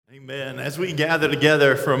Amen. As we gather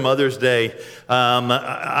together for Mother's Day,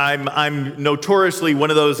 I'm notoriously one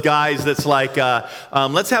of those guys that's like,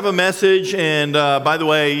 let's have a message, and by the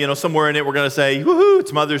way, somewhere in it we're going to say, woohoo,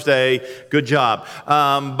 it's Mother's Day, good job.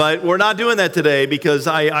 But we're not doing that today because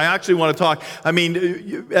I actually want to talk.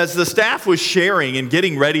 As the staff was sharing and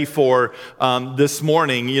getting ready for this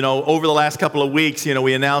morning, over the last couple of weeks,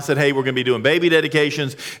 we announced that, hey, we're going to be doing baby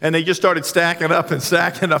dedications, and they just started stacking up and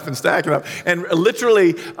stacking up and stacking up, and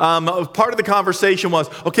literally, part of the conversation was,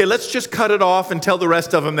 okay, let's just cut it off and tell the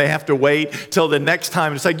rest of them they have to wait till the next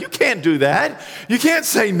time. It's like, you can't do that. You can't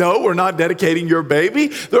say, no, we're not dedicating your baby.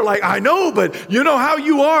 They're like, I know, but you know how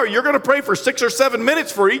you are. You're going to pray for 6 or 7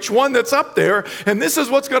 minutes for each one that's up there, and this is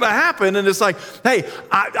what's going to happen. And it's like, hey,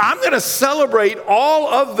 I'm going to celebrate all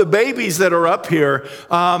of the babies that are up here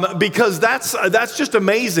because that's just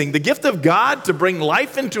amazing. The gift of God to bring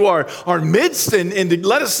life into our midst and to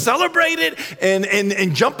let us celebrate it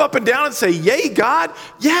and jump up and down and say, yay, God,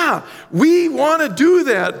 yeah, we want to do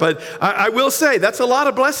that. But I will say that's a lot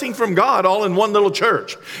of blessing from God all in one little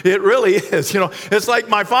church. It really is. It's like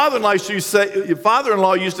my father-in-law used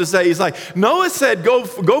to say, he's like, Noah said,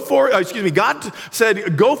 God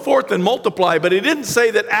said, go forth and multiply, but he didn't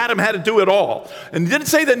say that Adam had to do it all. And he didn't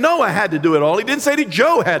say that Noah had to do it all. He didn't say that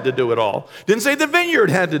Joe had to do it all. He didn't say the vineyard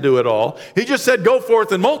had to do it all. He just said, go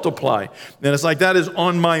forth and multiply. And it's like that is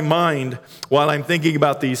on my mind while I'm thinking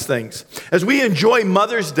about these things. As we enjoy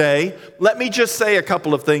Mother's Day, let me just say a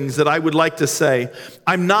couple of things that I would like to say.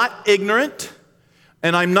 I'm not ignorant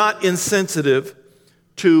and I'm not insensitive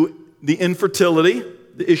to the infertility,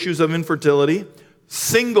 the issues of infertility,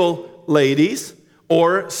 single ladies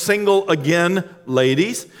or single again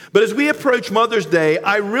ladies. But as we approach Mother's Day,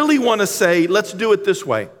 I really want to say, let's do it this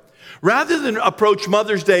way. Rather than approach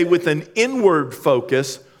Mother's Day with an inward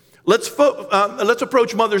focus, let's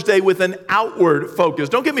approach Mother's Day with an outward focus.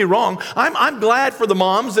 Don't get me wrong. I'm glad for the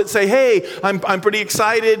moms that say, hey, I'm pretty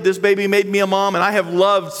excited. This baby made me a mom. And I have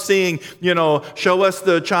loved seeing, show us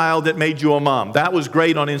the child that made you a mom. That was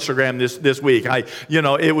great on Instagram this week.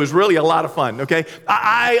 It was really a lot of fun, okay?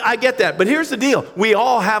 I get that. But here's the deal. We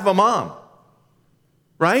all have a mom,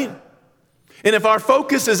 right? And if our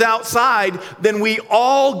focus is outside, then we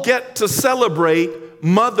all get to celebrate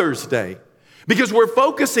Mother's Day. Because we're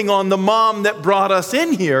focusing on the mom that brought us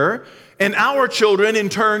in here, and our children in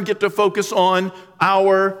turn get to focus on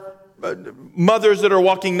our mothers that are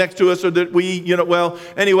walking next to us, or that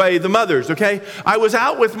the mothers, okay? I was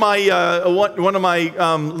out with my one of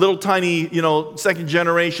my little tiny, second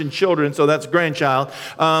generation children, so that's grandchild,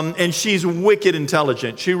 and she's wicked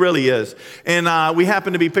intelligent. She really is. And we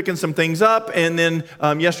happened to be picking some things up, and then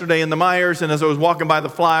yesterday in the Myers, and as I was walking by the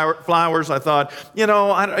flowers, I thought,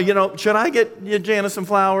 should I get Janice some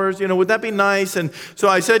flowers? Would that be nice? And so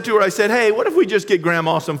I said to her, hey, what if we just get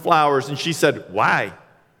Grandma some flowers? And she said, why?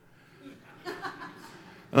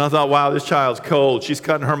 And I thought, wow, this child's cold. She's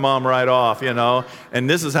cutting her mom right off, and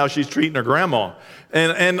this is how she's treating her grandma.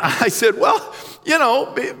 And I said, well,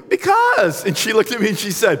 because. And she looked at me and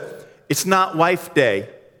she said, it's not Wife Day.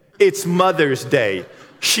 It's Mother's Day.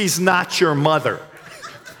 She's not your mother.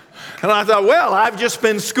 And I thought, well, I've just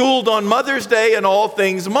been schooled on Mother's Day and all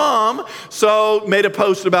things mom, so made a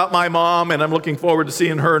post about my mom, and I'm looking forward to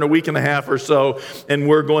seeing her in a week and a half or so, and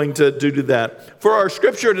we're going to do that. For our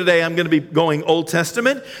scripture today, I'm going to be going Old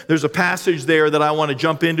Testament. There's a passage there that I want to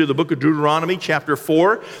jump into, the book of Deuteronomy, chapter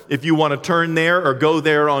 4. If you want to turn there or go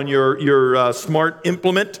there on your smart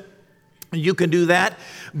implement, you can do that.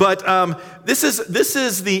 But this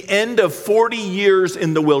is the end of 40 years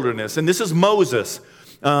in the wilderness, and this is Moses.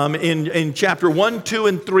 In chapter 1, 2,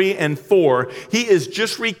 and 3, and 4, he is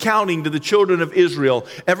just recounting to the children of Israel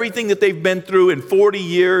everything that they've been through in 40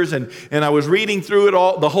 years. And I was reading through it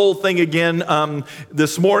all, the whole thing again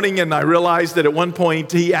this morning, and I realized that at one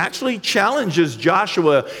point he actually challenges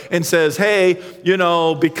Joshua and says, hey,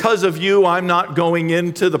 because of you, I'm not going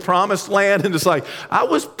into the promised land. And it's like, I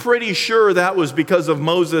was pretty sure that was because of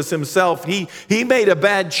Moses himself. He made a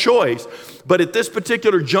bad choice. But at this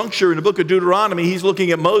particular juncture in the book of Deuteronomy, he's looking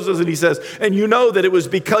at Moses and he says, and you know that it was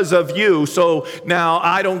because of you, so now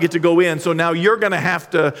I don't get to go in, so now you're going to have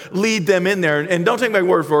to lead them in there. And don't take my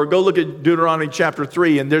word for it. Go look at Deuteronomy chapter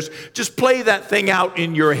 3, and just play that thing out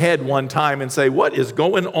in your head one time and say, what is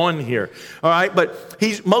going on here? All right, but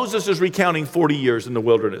Moses is recounting 40 years in the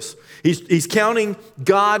wilderness. He's counting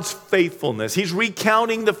God's faithfulness. He's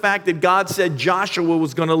recounting the fact that God said Joshua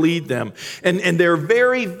was going to lead them. And they're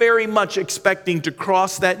very, very much expecting to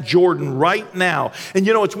cross that Jordan right now. And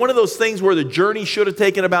And it's one of those things where the journey should have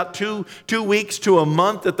taken about two weeks to a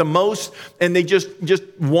month at the most, and they just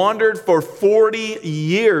wandered for 40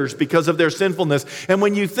 years because of their sinfulness. And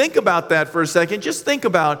when you think about that for a second, just think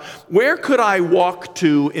about, where could I walk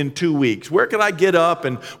to in 2 weeks? Where could I get up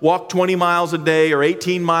and walk 20 miles a day or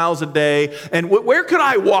 18 miles a day? And where could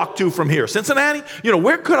I walk to from here? Cincinnati?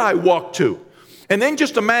 Where could I walk to? And then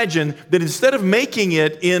just imagine that instead of making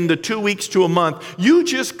it in the 2 weeks to a month, you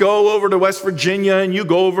just go over to West Virginia and you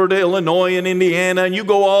go over to Illinois and Indiana and you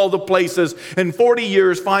go all the places. And 40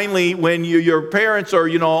 years, finally, when your parents are,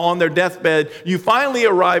 on their deathbed, you finally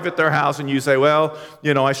arrive at their house and you say, well,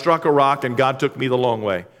 I struck a rock and God took me the long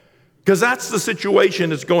way. Because that's the situation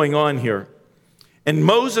that's going on here. And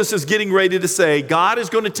Moses is getting ready to say, God is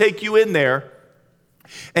going to take you in there.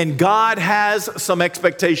 And God has some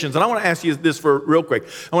expectations. And I want to ask you this for real quick.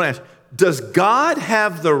 I want to ask, does God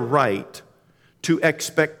have the right to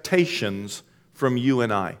expectations from you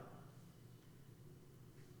and I?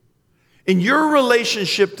 In your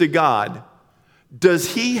relationship to God,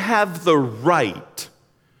 does He have the right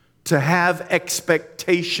to have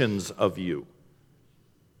expectations of you?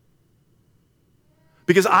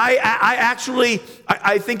 Because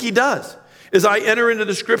I think He does. As I enter into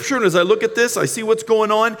the scripture and as I look at this, I see what's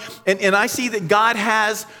going on, and I see that God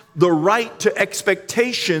has the right to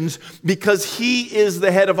expectations because He is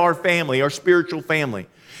the head of our family, our spiritual family.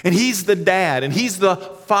 And He's the dad, and He's the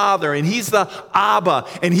father, and He's the Abba,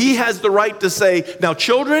 and He has the right to say, now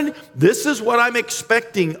children, this is what I'm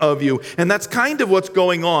expecting of you. And that's kind of what's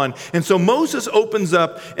going on. And so Moses opens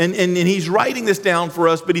up, and he's writing this down for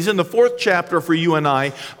us, but he's in the 4th chapter for you and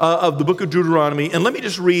I of the book of Deuteronomy. And let me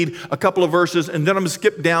just read a couple of verses, and then I'm going to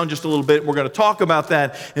skip down just a little bit. We're going to talk about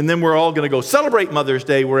that, and then we're all going to go celebrate Mother's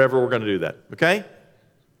Day wherever we're going to do that, okay?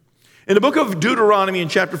 In the book of Deuteronomy in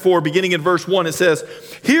chapter 4, beginning in verse 1, it says,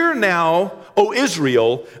 "Hear now, O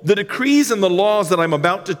Israel, the decrees and the laws that I'm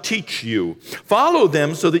about to teach you. Follow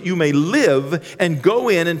them so that you may live and go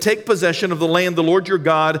in and take possession of the land the Lord your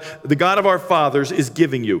God, the God of our fathers, is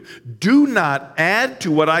giving you. Do not add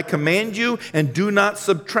to what I command you, and do not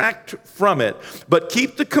subtract from it, but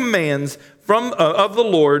keep the commands of the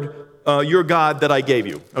Lord your God that I gave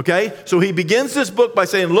you." Okay? So he begins this book by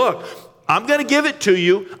saying, look, I'm going to give it to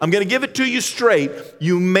you. I'm going to give it to you straight.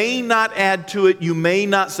 You may not add to it. You may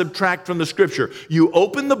not subtract from the scripture. You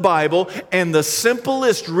open the Bible, and the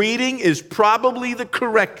simplest reading is probably the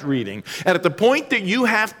correct reading. And at the point that you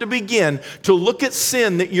have to begin to look at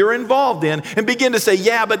sin that you're involved in and begin to say,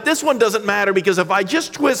 yeah, but this one doesn't matter because if I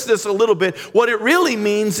just twist this a little bit, what it really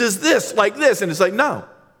means is this, like this. And it's like, no.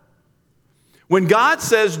 When God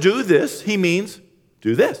says do this, He means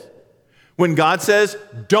do this. When God says,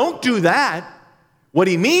 don't do that, what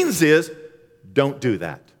He means is, don't do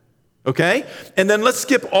that. Okay? And then let's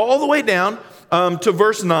skip all the way down to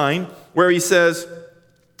verse 9, where He says,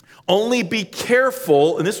 only be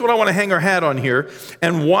careful, and this is what I want to hang our hat on here,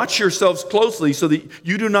 and watch yourselves closely so that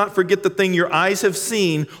you do not forget the thing your eyes have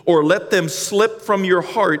seen or let them slip from your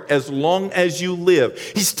heart as long as you live.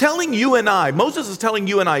 He's telling you and I, Moses is telling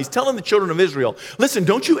you and I, he's telling the children of Israel, listen,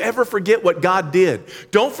 don't you ever forget what God did.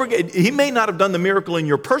 Don't forget, He may not have done the miracle in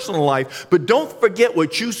your personal life, but don't forget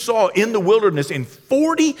what you saw in the wilderness. In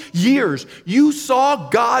 40 years, you saw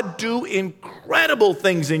God do incredible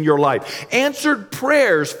things in your life. Answered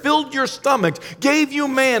prayers, filled your stomachs, gave you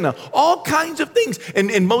manna, all kinds of things.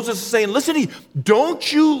 And Moses is saying, listen,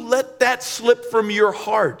 don't you let that slip from your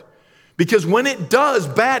heart. Because when it does,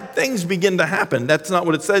 bad things begin to happen. That's not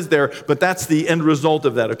what it says there, but that's the end result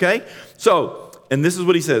of that, okay? So, and this is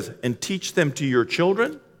what he says, and teach them to your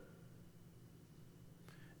children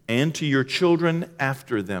and to your children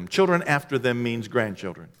after them. Children after them means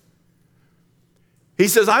grandchildren. He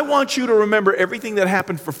says, I want you to remember everything that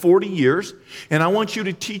happened for 40 years, and I want you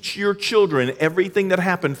to teach your children everything that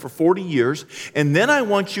happened for 40 years, and then I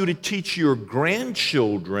want you to teach your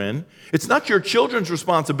grandchildren. It's not your children's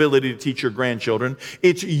responsibility to teach your grandchildren.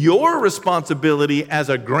 It's your responsibility as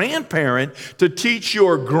a grandparent to teach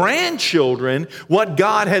your grandchildren what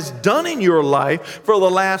God has done in your life for the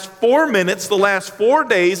last 4 minutes, the last 4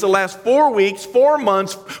 days, the last 4 weeks, 4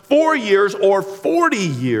 months, 4 years, or 40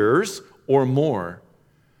 years or more,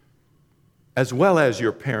 as well as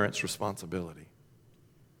your parents' responsibility.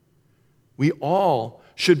 We all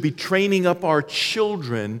should be training up our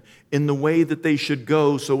children in the way that they should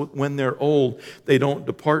go so when they're old, they don't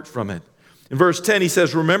depart from it. In verse 10, he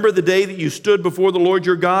says, remember the day that you stood before the Lord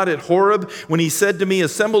your God at Horeb, when he said to me,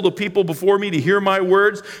 assemble the people before me to hear my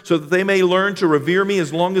words, so that they may learn to revere me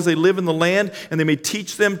as long as they live in the land, and they may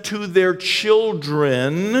teach them to their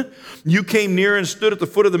children. You came near and stood at the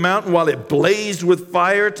foot of the mountain while it blazed with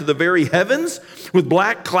fire to the very heavens, with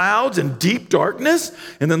black clouds and deep darkness.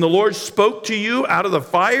 And then the Lord spoke to you out of the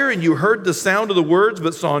fire, and you heard the sound of the words,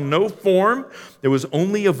 but saw no form. There was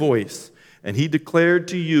only a voice. And he declared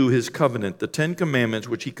to you his covenant, the 10 commandments,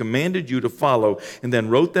 which he commanded you to follow, and then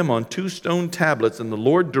wrote them on 2 stone tablets. And the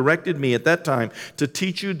Lord directed me at that time to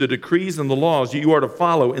teach you the decrees and the laws you are to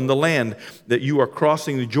follow in the land that you are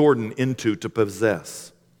crossing the Jordan into to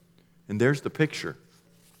possess. And there's the picture.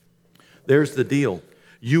 There's the deal.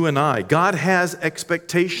 You and I. God has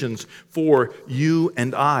expectations for you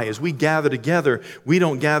and I. As we gather together, we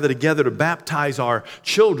don't gather together to baptize our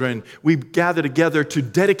children. We gather together to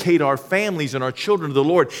dedicate our families and our children to the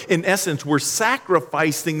Lord. In essence, we're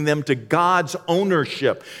sacrificing them to God's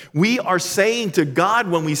ownership. We are saying to God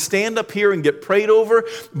when we stand up here and get prayed over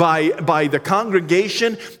by the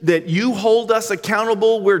congregation that you hold us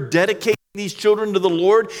accountable. We're dedicating these children to the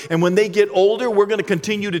Lord, and when they get older, we're going to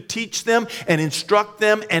continue to teach them and instruct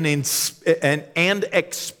them and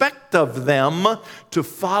expect of them to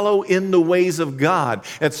follow in the ways of God.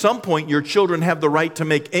 At some point, your children have the right to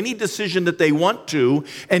make any decision that they want to,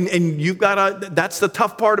 and you've got to, that's the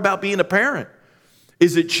tough part about being a parent,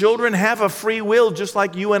 is that children have a free will just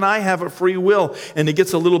like you and I have a free will, and it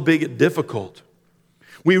gets a little bit difficult.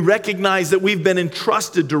 We recognize that we've been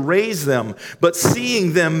entrusted to raise them, but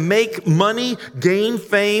seeing them make money, gain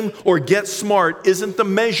fame, or get smart isn't the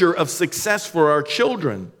measure of success for our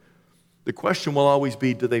children. The question will always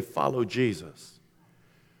be, do they follow Jesus?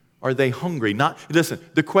 Are they hungry? Listen,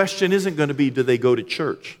 the question isn't going to be, do they go to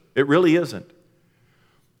church? It really isn't.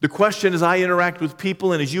 The question as I interact with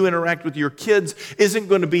people and as you interact with your kids isn't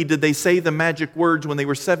going to be, did they say the magic words when they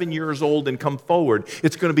were 7 years old and come forward?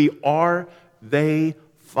 It's going to be, are they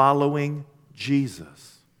following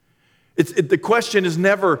Jesus? The question is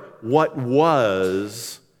never what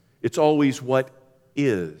was, it's always what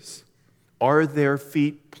is. Are their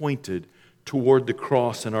feet pointed toward the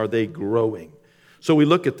cross, and are they growing? So we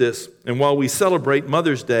look at this, and while we celebrate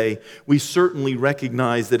Mother's Day, we certainly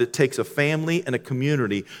recognize that it takes a family and a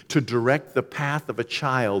community to direct the path of a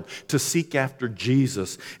child to seek after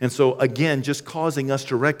Jesus. And so again, just causing us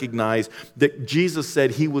to recognize that Jesus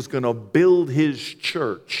said he was going to build his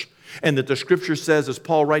church, and that the scripture says, as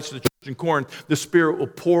Paul writes to the church in Corinth, the Spirit will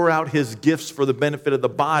pour out his gifts for the benefit of the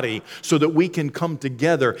body so that we can come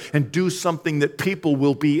together and do something that people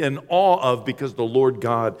will be in awe of because the Lord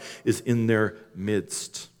God is in their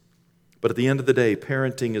midst. But at the end of the day,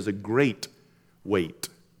 parenting is a great weight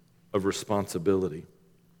of responsibility.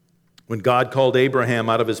 When God called Abraham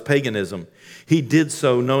out of his paganism, he did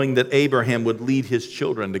so knowing that Abraham would lead his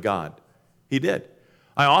children to God. He did.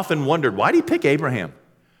 I often wondered, why did he pick Abraham?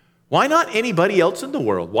 Why not anybody else in the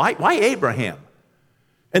world? Why Abraham?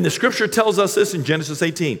 And the scripture tells us this in Genesis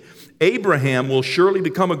 18. Abraham will surely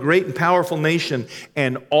become a great and powerful nation,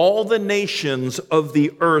 and all the nations of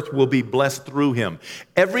the earth will be blessed through him.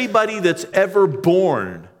 Everybody that's ever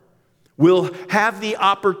born will have the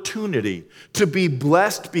opportunity to be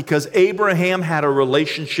blessed because Abraham had a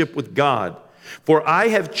relationship with God. For I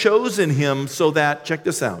have chosen him so that, check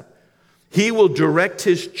this out, he will direct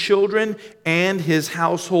his children and his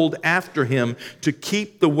household after him to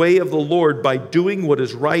keep the way of the Lord by doing what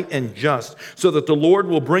is right and just, so that the Lord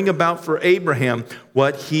will bring about for Abraham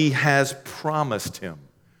what he has promised him.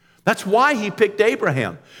 That's why he picked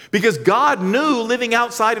Abraham. Because God knew, living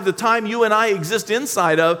outside of the time you and I exist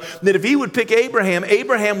inside of, that if he would pick Abraham,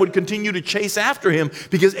 Abraham would continue to chase after him,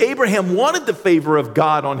 because Abraham wanted the favor of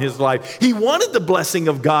God on his life. He wanted the blessing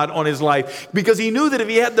of God on his life, because he knew that if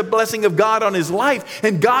he had the blessing of God on his life,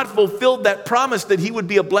 and God fulfilled that promise that he would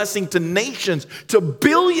be a blessing to nations, to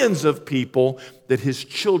billions of people, that his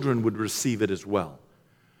children would receive it as well.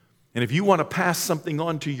 And if you want to pass something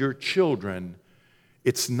on to your children,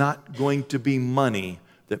 it's not going to be money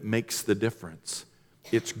that makes the difference.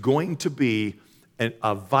 It's going to be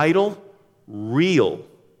a vital, real,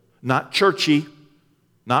 not churchy,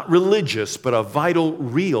 not religious, but a vital,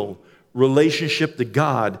 real relationship to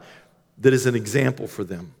God that is an example for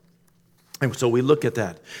them. And so we look at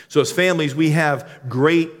that. So as families, we have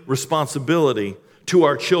great responsibility to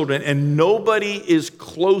our children, and nobody is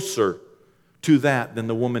closer to that than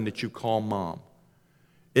the woman that you call mom.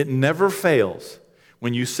 It never fails.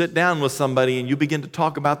 When you sit down with somebody and you begin to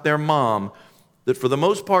talk about their mom, that for the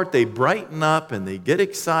most part, they brighten up and they get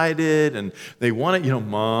excited and they want to,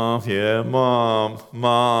 mom, yeah,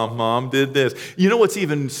 mom did this. You know what's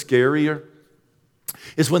even scarier?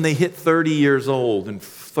 is when they hit 30 years old and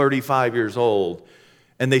 35 years old,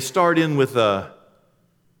 and they start in with a,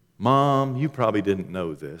 Mom, you probably didn't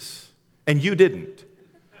know this. And you didn't,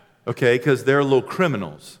 okay, because they're little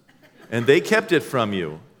criminals, and they kept it from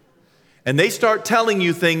you. And they start telling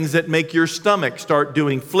you things that make your stomach start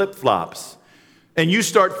doing flip-flops. And you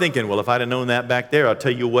start thinking, well, if I'd have known that back there, I'll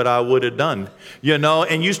tell you what I would have done.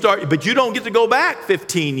 And you start, but you don't get to go back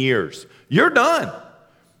 15 years. You're done.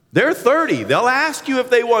 They're 30. They'll ask you if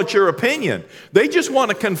they want your opinion. They just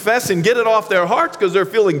want to confess and get it off their hearts because they're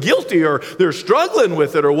feeling guilty or they're struggling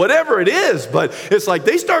with it or whatever it is. But it's like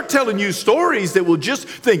they start telling you stories that will just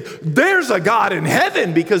think, there's a God in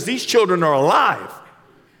heaven because these children are alive.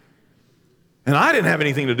 And I didn't have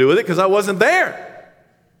anything to do with it because I wasn't there.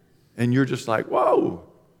 And you're just like, whoa.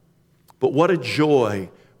 But what a joy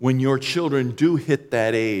when your children do hit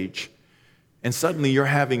that age and suddenly you're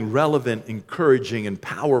having relevant, encouraging, and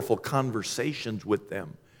powerful conversations with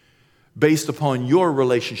them based upon your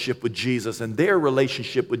relationship with Jesus and their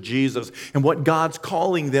relationship with Jesus and what God's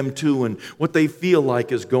calling them to and what they feel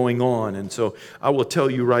like is going on. And so I will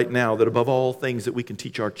tell you right now that above all things that we can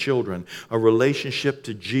teach our children, a relationship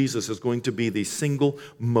to Jesus is going to be the single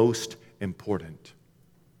most important.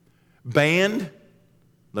 Band,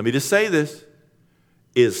 let me just say this,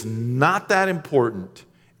 is not that important,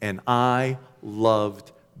 and I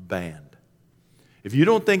loved band. If you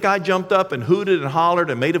don't think I jumped up and hooted and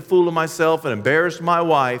hollered and made a fool of myself and embarrassed my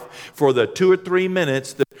wife for the 2 or 3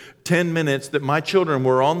 minutes, 10 minutes that my children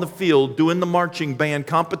were on the field doing the marching band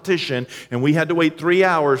competition and we had to wait 3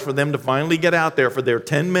 hours for them to finally get out there for their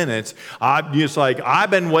 10 minutes, I've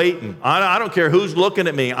been waiting. I don't care who's looking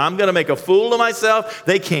at me. I'm going to make a fool of myself.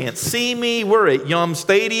 They can't see me. We're at Yum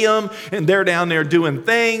Stadium and they're down there doing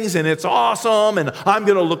things and it's awesome and I'm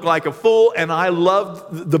going to look like a fool. And I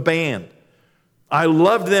loved the band. I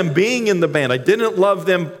loved them being in the band. I didn't love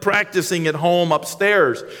them practicing at home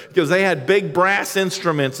upstairs because they had big brass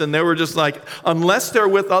instruments and they were just like, unless they're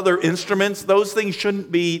with other instruments, those things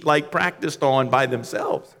shouldn't be like practiced on by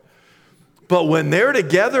themselves. But when they're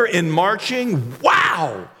together in marching,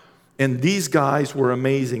 wow! And these guys were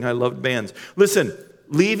amazing. I loved bands. Listen,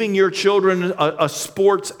 leaving your children a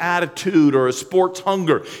sports attitude or a sports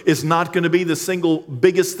hunger is not going to be the single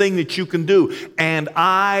biggest thing that you can do. And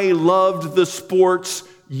I loved the sports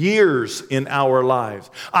years in our lives.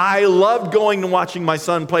 I loved going and watching my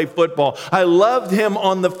son play football. I loved him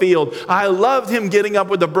on the field. I loved him getting up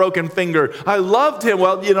with a broken finger. I loved him.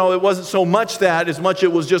 Well, it wasn't so much that as much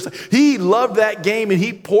it was just he loved that game and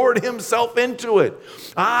he poured himself into it.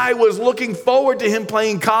 I was looking forward to him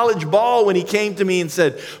playing college ball when he came to me and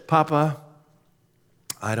said, Papa,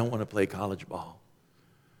 I don't want to play college ball.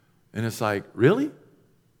 And it's like, really?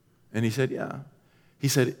 And he said, yeah. He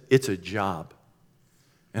said, it's a job.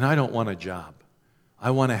 And I don't want a job.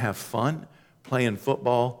 I want to have fun playing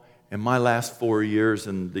football. And my last 4 years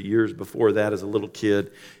and the years before that as a little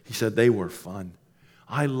kid, he said they were fun.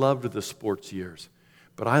 I loved the sports years.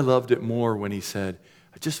 But I loved it more when he said,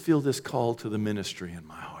 I just feel this call to the ministry in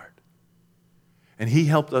my heart. And he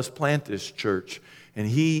helped us plant this church. And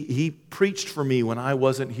he preached for me when I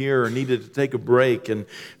wasn't here or needed to take a break. And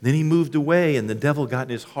then he moved away and the devil got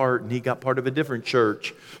in his heart and he got part of a different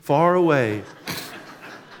church far away.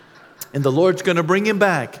 And the Lord's going to bring him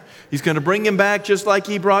back. He's going to bring him back just like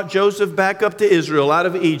he brought Joseph back up to Israel out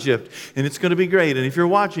of Egypt. And it's going to be great. And if you're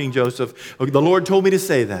watching, Joseph, the Lord told me to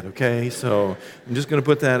say that, okay? So I'm just going to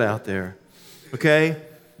put that out there, okay?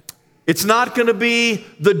 It's not going to be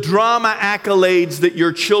the drama accolades that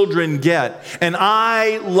your children get. And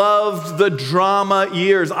I loved the drama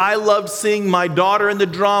years. I loved seeing my daughter in the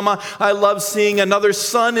drama. I loved seeing another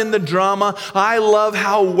son in the drama. I love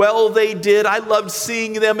how well they did. I loved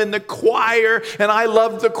seeing them in the choir. And I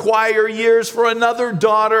loved the choir years for another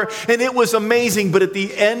daughter. And it was amazing. But at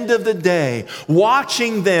the end of the day,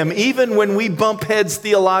 watching them, even when we bump heads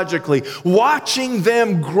theologically, watching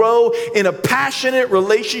them grow in a passionate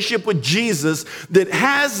relationship with Jesus that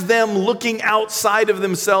has them looking outside of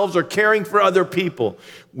themselves or caring for other people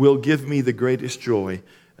will give me the greatest joy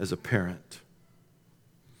as a parent.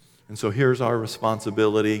 And so here's our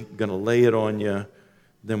responsibility. I'm going to lay it on you.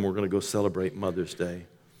 Then we're going to go celebrate Mother's Day.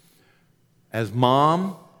 As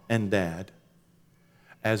mom and dad,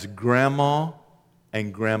 as grandma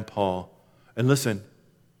and grandpa, and listen,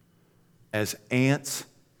 as aunts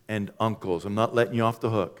and uncles, I'm not letting you off the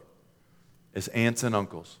hook, as aunts and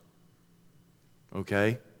uncles,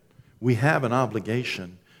 okay? We have an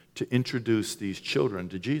obligation to introduce these children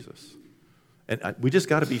to Jesus. And we just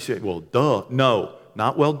got to be serious. Well, duh. No,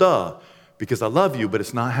 not well, duh. Because I love you, but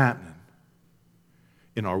it's not happening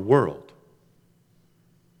in our world.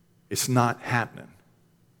 It's not happening.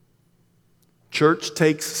 church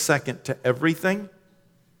takes second to everything?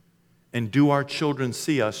 And do our children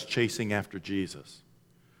see us chasing after Jesus?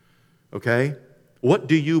 Okay? What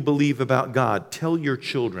do you believe about God? Tell your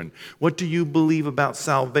children. What do you believe about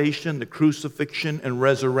salvation, the crucifixion, and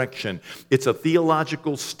resurrection? It's a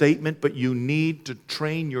theological statement, but you need to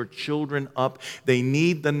train your children up. They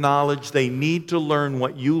need the knowledge. They need to learn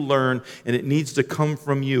what you learn, and it needs to come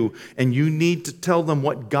from you. And you need to tell them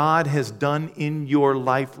what God has done in your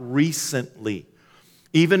life recently.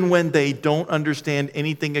 Even when they don't understand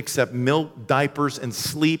anything except milk, diapers, and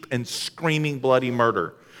sleep, and screaming bloody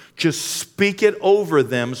murder. Just speak it over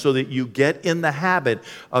them so that you get in the habit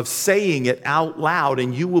of saying it out loud,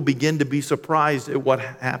 and you will begin to be surprised at what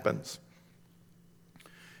happens.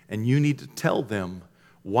 And you need to tell them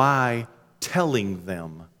why telling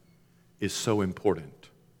them is so important.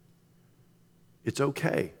 It's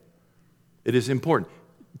okay. It is important.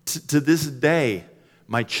 To this day,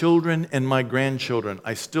 my children and my grandchildren,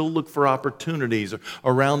 I still look for opportunities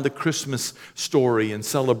around the Christmas story and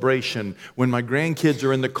celebration when my grandkids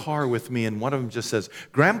are in the car with me and one of them just says,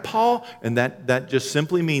 "Grandpa," and that just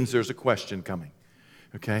simply means there's a question coming.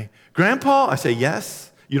 Okay? "Grandpa?" I say,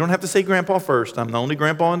 "Yes." You don't have to say Grandpa first. I'm the only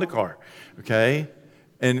grandpa in the car. Okay?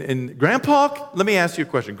 And "Grandpa, let me ask you a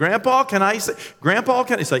question. Grandpa, can I say?" "Grandpa,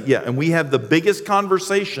 can I say?" "Yeah." And we have the biggest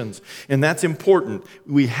conversations, and that's important.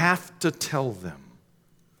 We have to tell them.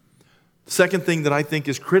 Second thing that I think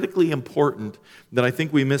is critically important that I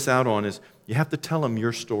think we miss out on is you have to tell them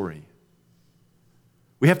your story.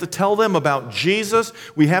 We have to tell them about Jesus.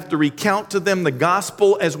 We have to recount to them the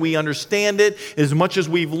gospel as we understand it. As much as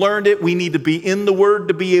we've learned it, we need to be in the Word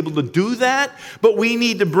to be able to do that. But we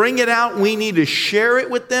need to bring it out. We need to share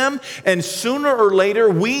it with them. And sooner or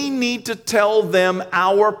later, we need to tell them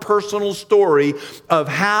our personal story of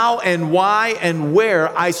how and why and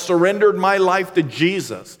where I surrendered my life to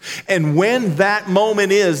Jesus. And when that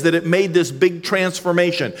moment is that it made this big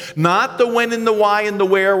transformation. Not the when and the why and the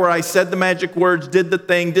where I said the magic words, did the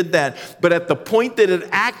thing, did that. But at the point that it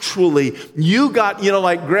actually, you got,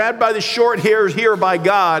 like grabbed by the short hairs here by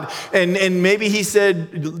God, and maybe He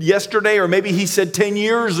said yesterday, or maybe He said 10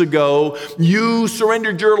 years ago, you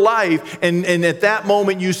surrendered your life, and at that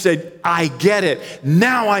moment you said, "I get it.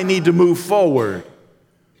 Now I need to move forward."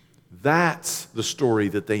 That's the story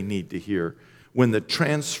that they need to hear when the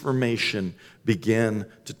transformation began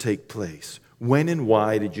to take place. When and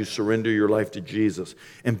why did you surrender your life to Jesus?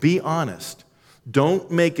 And be honest. Don't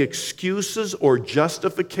make excuses or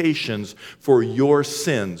justifications for your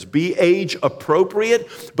sins. Be age appropriate,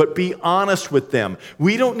 but be honest with them.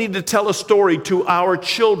 We don't need to tell a story to our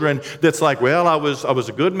children that's like, "Well, I was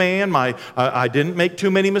a good man. I didn't make too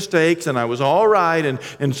many mistakes, and I was all right,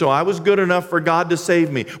 and so I was good enough for God to save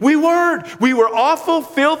me." We weren't. We were awful,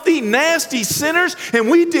 filthy, nasty sinners, and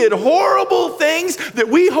we did horrible things that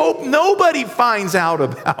we hope nobody finds out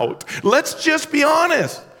about. Let's just be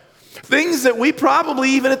honest. Things that we probably,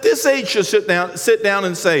 even at this age, should sit down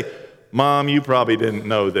and say, "Mom, you probably didn't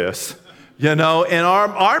know this." And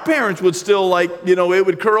our parents would still it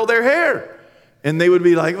would curl their hair. And they would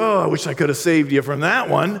be like, "Oh, I wish I could have saved you from that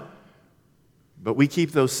one." But we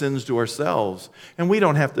keep those sins to ourselves. And we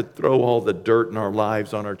don't have to throw all the dirt in our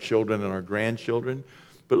lives on our children and our grandchildren.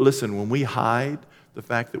 But listen, when we hide the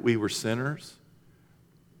fact that we were sinners,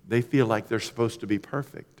 they feel like they're supposed to be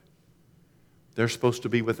perfect. They're supposed to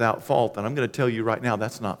be without fault. And I'm going to tell you right now,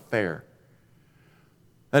 that's not fair.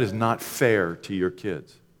 That is not fair to your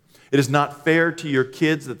kids. It is not fair to your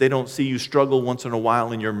kids that they don't see you struggle once in a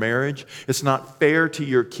while in your marriage. It's not fair to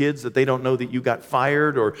your kids that they don't know that you got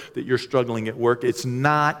fired or that you're struggling at work. It's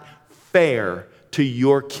not fair to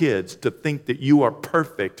your kids to think that you are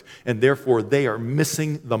perfect and therefore they are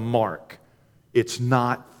missing the mark. It's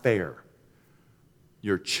not fair.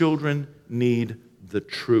 Your children need the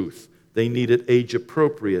truth. They need it age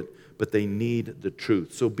appropriate, but they need the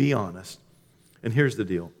truth. So be honest. And here's the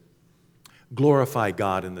deal. Glorify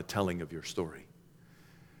God in the telling of your story.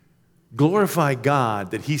 Glorify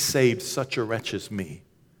God that He saved such a wretch as me.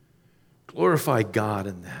 Glorify God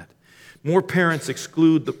in that. More parents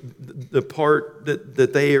exclude the part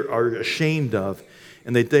that they are ashamed of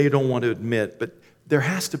and that they don't want to admit. But there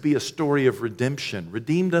has to be a story of redemption.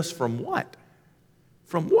 Redeemed us from what?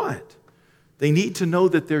 From what? They need to know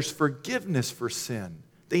that there's forgiveness for sin.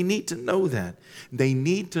 They need to know that. They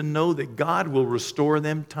need to know that God will restore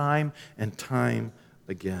them time and time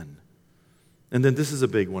again. And then this is a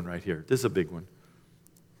big one right here. This is a big one.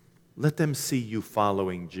 Let them see you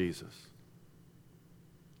following Jesus.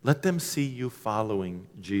 Let them see you following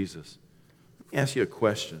Jesus. Let me ask you a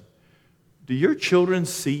question. Do your children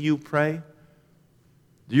see you pray?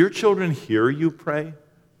 Do your children hear you pray?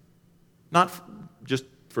 Not just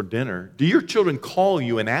for dinner. Do your children call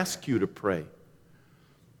you and ask you to pray?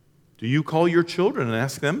 Do you call your children and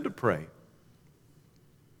ask them to pray?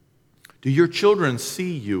 Do your children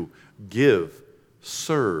see you give,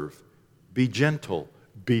 serve, be gentle,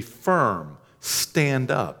 be firm, stand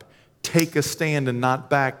up, take a stand and not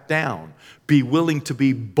back down, be willing to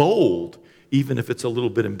be bold, even if it's a little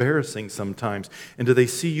bit embarrassing sometimes? And do they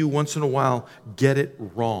see you once in a while get it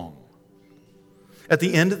wrong? At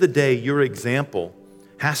the end of the day, your example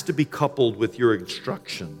has to be coupled with your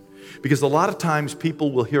instruction. Because a lot of times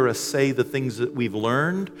people will hear us say the things that we've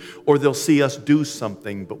learned, or they'll see us do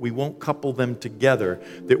something, but we won't couple them together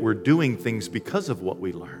that we're doing things because of what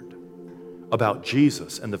we learned about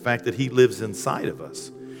Jesus and the fact that He lives inside of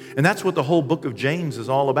us. And that's what the whole book of James is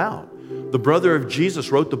all about. The brother of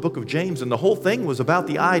Jesus wrote the book of James, and the whole thing was about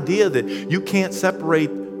the idea that you can't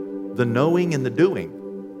separate the knowing and the doing.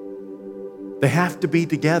 They have to be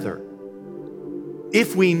together.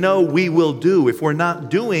 If we know, we will do. If we're not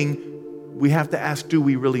doing, we have to ask, do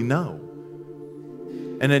we really know?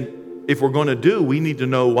 And then if we're going to do, we need to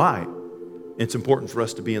know why. It's important for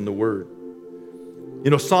us to be in the Word. You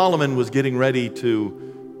know, Solomon was getting ready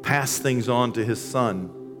to pass things on to his son,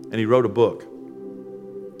 and he wrote a book.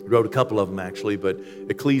 He wrote a couple of them, actually, but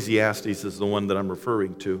Ecclesiastes is the one that I'm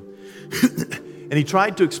referring to. And he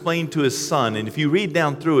tried to explain to his son, and if you read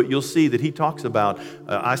down through it, you'll see that he talks about,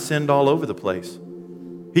 I sinned all over the place.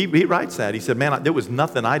 He writes that. He said, man, there was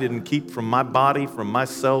nothing I didn't keep from my body, from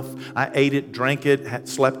myself. I ate it, drank it,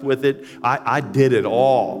 slept with it. I did it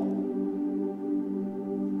all.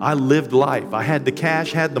 I lived life. I had the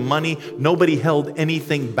cash, had the money. Nobody held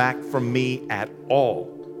anything back from me at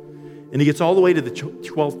all. And he gets all the way to the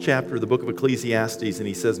 12th chapter of the book of Ecclesiastes, and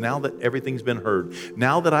he says, now that everything's been heard,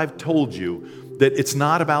 now that I've told you that it's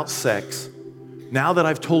not about sex, now that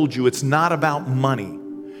I've told you it's not about money,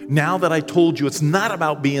 now that I told you it's not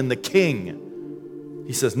about being the king,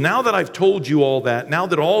 he says, now that I've told you all that, now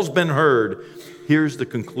that all's been heard, here's the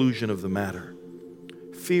conclusion of the matter.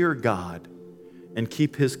 Fear God and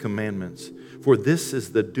keep His commandments, for this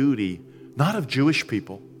is the duty, not of Jewish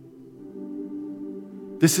people.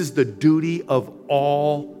 This is the duty of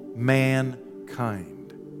all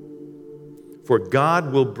mankind. For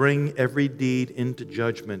God will bring every deed into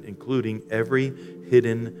judgment, including every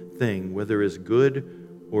hidden thing, whether it is good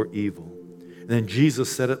or evil. And then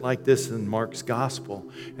Jesus said it like this in Mark's gospel.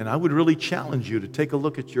 And I would really challenge you to take a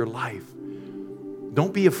look at your life.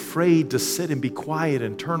 Don't be afraid to sit and be quiet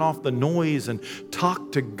and turn off the noise and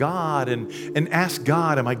talk to God and ask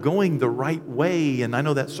God, am I going the right way? And I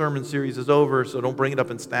know that sermon series is over, so don't bring it up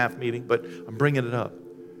in staff meeting, but I'm bringing it up.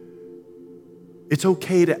 It's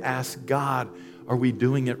okay to ask God, are we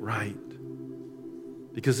doing it right?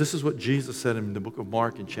 Because this is what Jesus said in the book of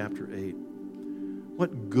Mark in chapter 8.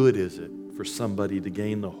 What good is it for somebody to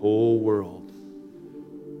gain the whole world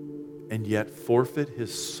and yet forfeit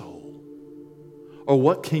his soul? Or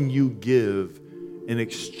what can you give in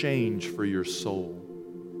exchange for your soul?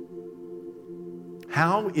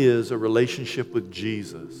 How is a relationship with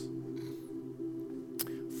Jesus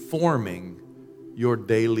forming your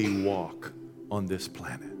daily walk on this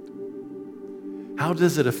planet? How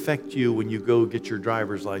does it affect you when you go get your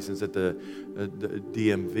driver's license at the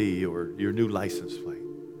DMV or your new license plate?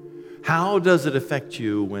 How does it affect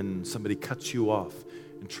you when somebody cuts you off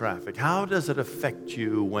in traffic? How does it affect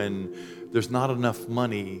you when there's not enough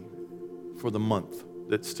money for the month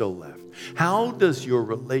that's still left? How does your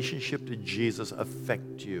relationship to Jesus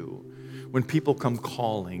affect you when people come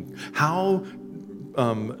calling? How,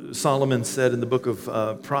 Solomon said in the book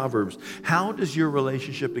of Proverbs, how does your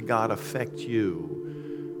relationship to God affect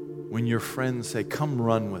you when your friends say, come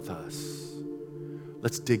run with us?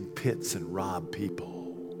 Let's dig pits and rob people.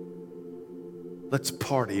 Let's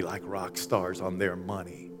party like rock stars on their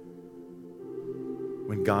money.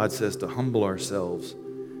 When God says to humble ourselves,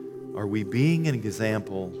 are we being an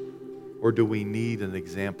example, or do we need an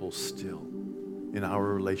example still in our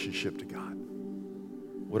relationship to God?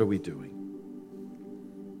 What are we doing?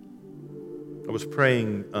 I was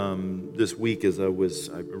praying this week as I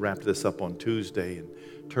wrapped this up on Tuesday and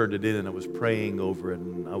turned it in, and I was praying over it,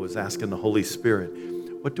 and I was asking the Holy Spirit,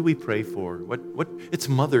 what do we pray for? What? It's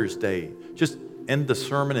Mother's Day. Just end the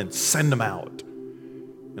sermon and send them out.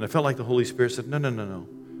 And I felt like the Holy Spirit said, no.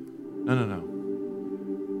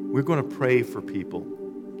 We're going to pray for people.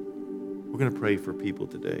 We're going to pray for people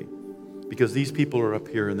today. because these people are up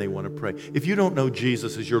here and they want to pray. If you don't know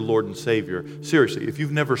Jesus as your Lord and Savior, seriously, if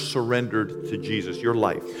you've never surrendered to Jesus, your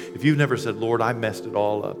life, if you've never said, Lord, I messed it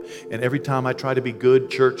all up, and every time I try to be good,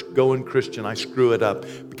 church-going Christian, I screw it up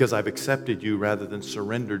because I've accepted you rather than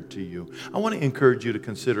surrendered to you, I want to encourage you to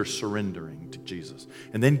consider surrendering to Jesus.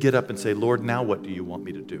 And then get up and say, Lord, now what do you want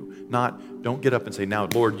me to do? Don't get up and say, now,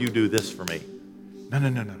 Lord, you do this for me.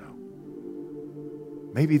 No.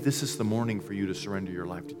 Maybe this is the morning for you to surrender your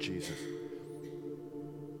life to Jesus.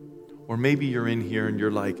 Or maybe you're in here and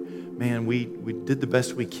you're like, man, we did the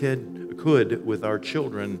best we could with our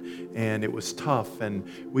children, and it was tough, and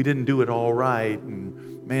we didn't do it all right,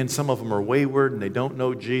 and man, some of them are wayward and they don't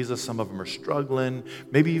know Jesus, some of them are struggling.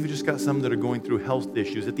 Maybe you've just got some that are going through health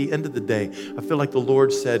issues. At the end of the day, I feel like the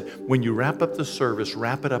Lord said, when you wrap up the service,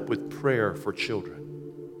 wrap it up with prayer for children.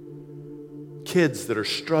 Kids that are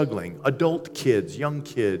struggling, adult kids, young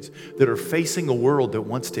kids that are facing a world that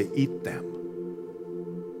wants to eat them.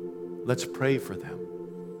 Let's pray for them.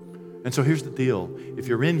 And so here's the deal. If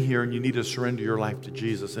you're in here and you need to surrender your life to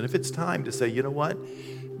Jesus, and if it's time to say, you know what?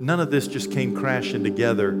 None of this just came crashing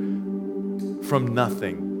together from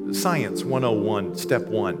nothing. Science 101, step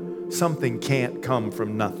 1. Something can't come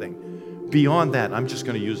from nothing. Beyond that, I'm just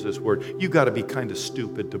going to use this word. You've got to be kind of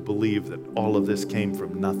stupid to believe that all of this came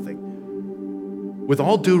from nothing. With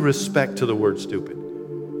all due respect to the word stupid,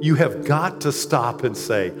 you have got to stop and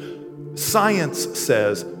say, science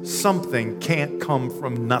says something can't come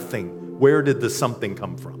from nothing. Where did the something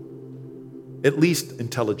come from? At least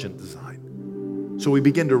intelligent design. So we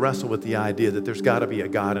begin to wrestle with the idea that there's got to be a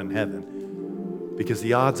God in heaven, because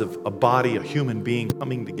the odds of a body, a human being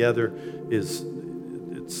coming together it's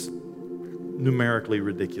numerically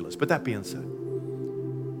ridiculous. But that being said,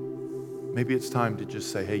 maybe it's time to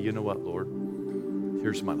just say, hey, you know what, Lord?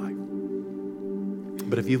 Here's my life.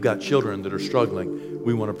 But if you've got children that are struggling,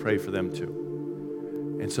 we want to pray for them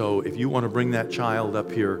too. And so if you want to bring that child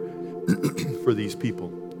up here for these people,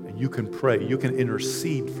 and you can pray, you can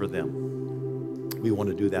intercede for them, we want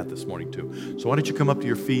to do that this morning too. So why don't you come up to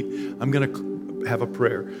your feet? I'm going to have a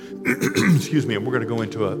prayer, excuse me, and we're going to go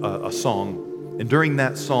into a song. And during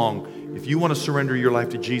that song, if you want to surrender your life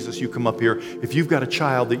to Jesus, you come up here. If you've got a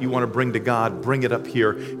child that you want to bring to God, bring it up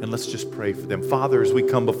here, and let's just pray for them. Father, as we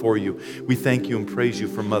come before you, we thank you and praise you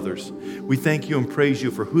for mothers. We thank you and praise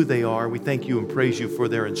you for who they are. We thank you and praise you for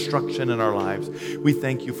their instruction in our lives. We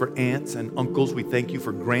thank you for aunts and uncles. We thank you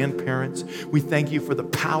for grandparents. We thank you for the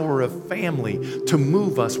power of family to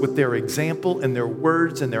move us with their example and their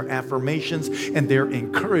words and their affirmations and their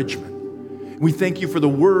encouragement. We thank you for the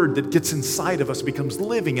word that gets inside of us, becomes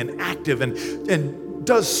living and active and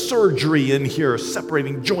does surgery in here,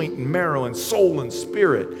 separating joint and marrow and soul and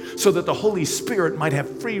spirit, so that the Holy Spirit might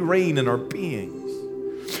have free reign in our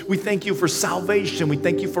beings. We thank you for salvation. We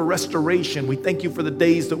thank you for restoration. We thank you for the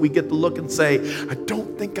days that we get to look and say, I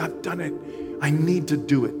don't think I've done it. I need to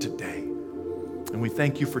do it today. And we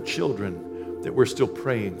thank you for children that we're still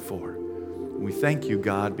praying for. And we thank you,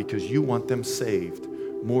 God, because you want them saved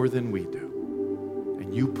more than we do.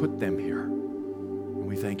 You put them here, and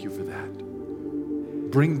we thank you for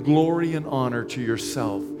that. Bring glory and honor to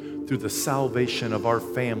yourself through the salvation of our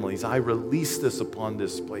families. I release this upon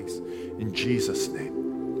this place in Jesus' name.